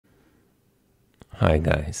Hi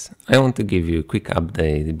guys, I want to give you a quick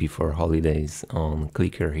update before holidays on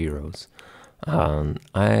Clicker Heroes.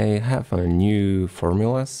 I have a new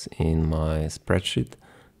formulas in my spreadsheet,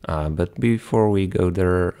 but before we go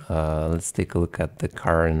there, let's take a look at the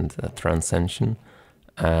current transaction.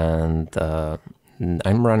 And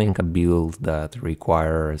I'm running a build that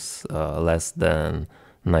requires less than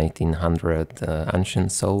 1900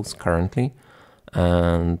 ancient souls currently.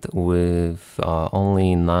 And with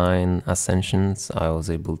only 9 ascensions, I was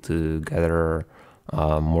able to gather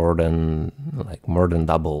more than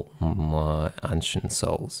double my ancient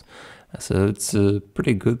souls. So it's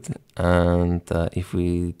pretty good. And if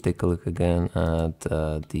we take a look again at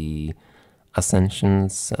the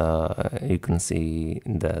ascensions, you can see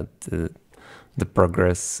that the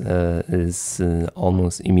progress is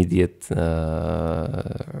almost immediate,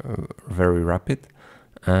 very rapid.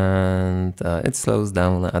 And it slows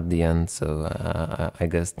down at the end, so I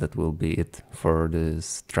guess that will be it for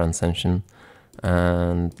this transcension.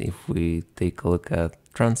 And if we take a look at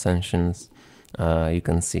transcensions, you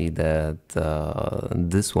can see that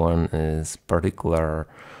this one is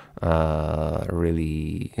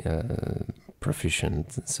really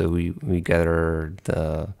proficient. So we gathered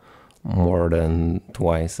more than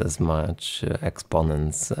twice as much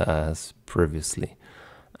exponents as previously.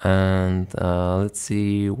 And let's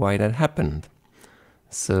see why that happened.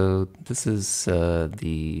 So this is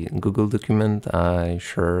the Google document I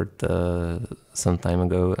shared some time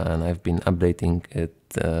ago, and I've been updating it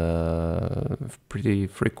pretty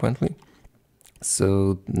frequently.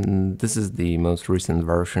 So this is the most recent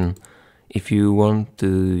version. If you want to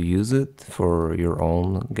use it for your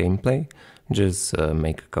own gameplay, just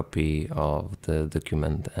make a copy of the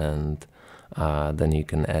document, and then you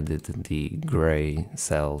can edit the gray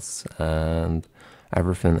cells and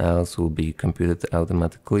everything else will be computed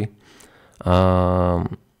automatically.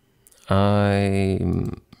 I'm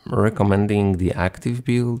recommending the active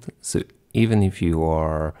build, so even if you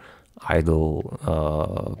are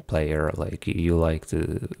idle player, like you like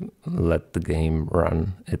to let the game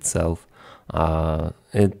run itself,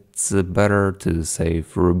 it's better to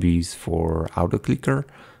save rubies for autoclicker.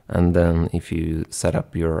 And then if you set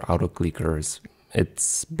up your auto clickers,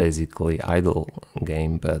 it's basically idle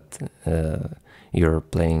game, but you're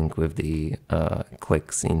playing with the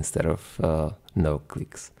clicks instead of no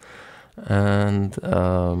clicks. And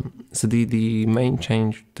so the main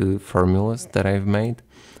change to formulas that I've made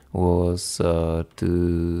was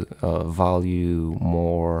to value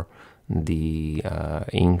more the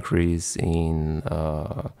increase in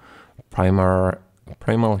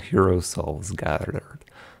primal hero souls gathered.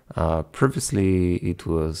 Previously, it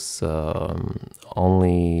was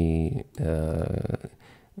only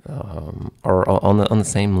or on the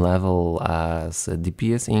same level as a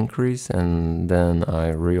DPS increase, and then I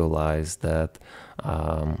realized that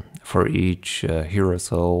for each hero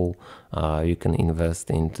soul you can invest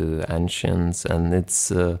into ancients, and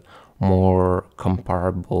it's more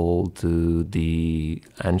comparable to the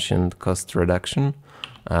ancient cost reduction.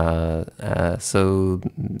 So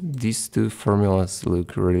these two formulas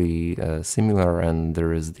look really similar, and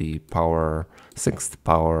there is the sixth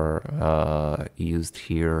power used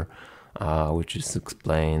here, which is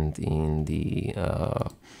explained in the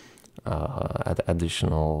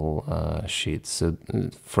additional sheets. So,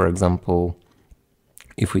 for example,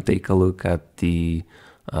 if we take a look at the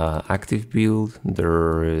active build,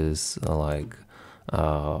 there is like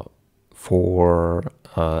 4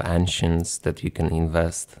 ancients that you can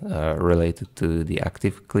invest related to the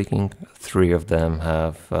active clicking. 3 of them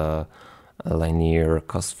have linear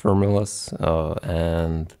cost formulas,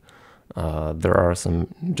 and there are some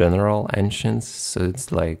general ancients, so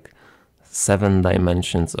it's like 7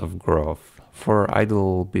 dimensions of growth. For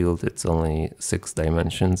idle build, it's only 6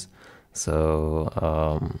 dimensions, so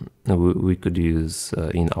we could use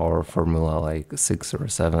in our formula like 6 or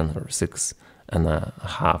 7 or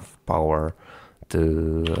 6.5 power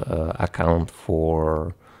to account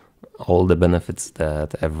for all the benefits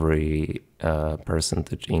that every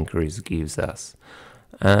percentage increase gives us.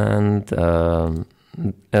 And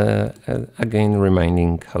again,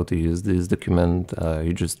 reminding how to use this document,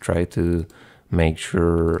 you just try to make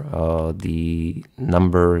sure the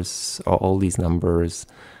numbers, all these numbers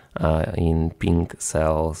in pink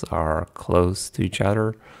cells are close to each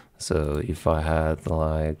other. So if I had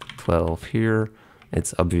like 12 here,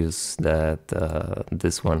 it's obvious that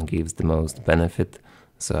this one gives the most benefit,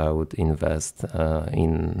 so I would invest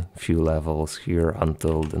in few levels here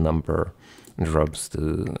until the number drops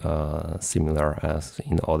to similar as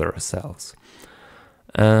in other cells.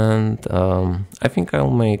 And I think I'll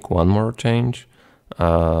make one more change.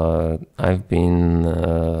 I've been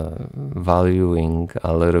valuing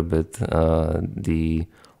a little bit the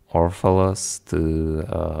Orphalos to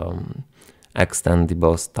extend the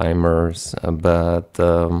boss timers, but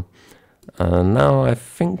now I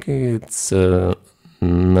think it's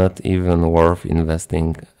not even worth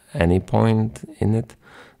investing any point in it.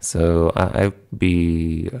 So I'll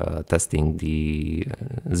be testing the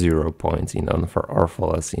 0 points for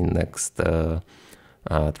Orphalos in next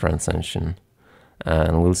Transcension,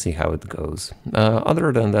 and we'll see how it goes.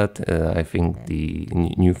 Other than that, I think the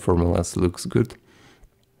new formulas looks good,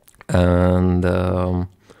 and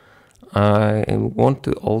I want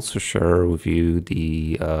to also share with you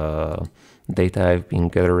the data I've been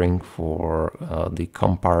gathering for the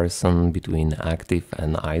comparison between active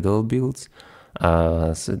and idle builds.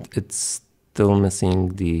 So it's still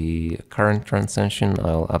missing the current Transcension.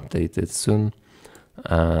 I'll update it soon,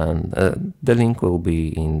 and the link will be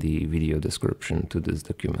in the video description to this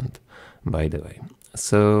document, by the way.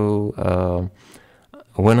 So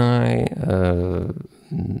when I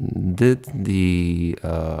did the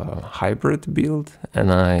hybrid build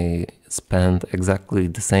and I spent exactly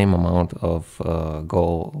the same amount of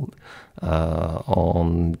gold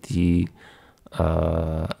on the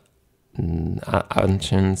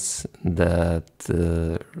ancients that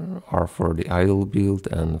are for the idle build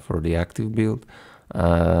and for the active build,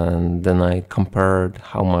 and then I compared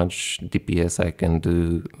how much DPS I can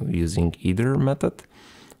do using either method.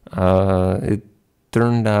 It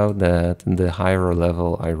turned out that the higher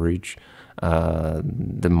level I reach,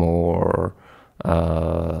 the more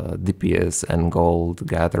DPS and gold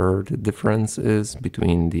gathered difference is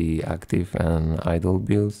between the active and idle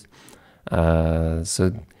builds.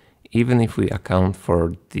 So even if we account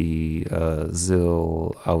for the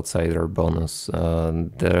Zil outsider bonus,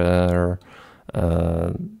 there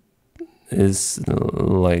is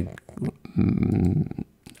like an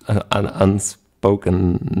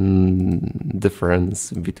unspoken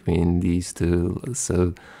difference between these two.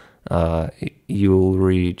 So you'll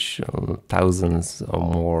reach thousands or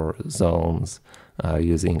more zones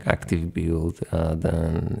using active build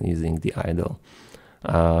than using the idle.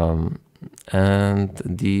 And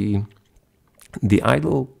the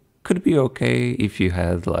idle could be okay if you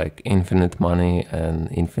had like infinite money and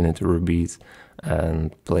infinite rubies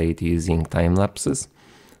and played using time lapses.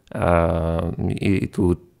 It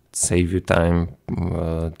would save you time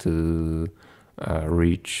to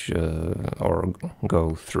reach or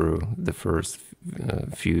go through the first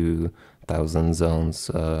few thousand zones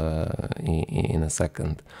in a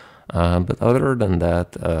second. But other than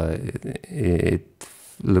that, it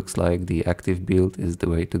looks like the active build is the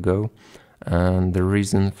way to go. And the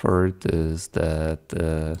reason for it is that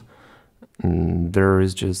there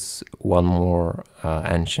is just one more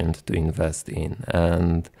ancient to invest in,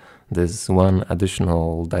 and this one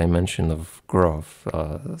additional dimension of growth,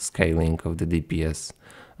 scaling of the DPS,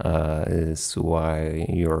 is why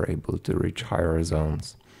you're able to reach higher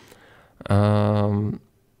zones.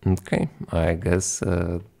 Okay, I guess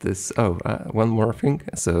one more thing.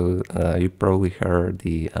 So you probably heard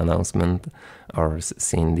the announcement or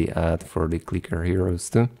seen the ad for the Clicker Heroes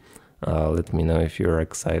too. Let me know if you're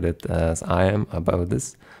excited as I am about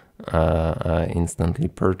this. I instantly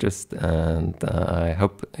purchased, and I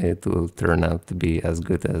hope it will turn out to be as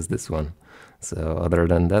good as this one. So other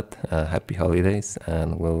than that, happy holidays,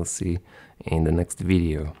 and we'll see in the next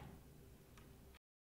video.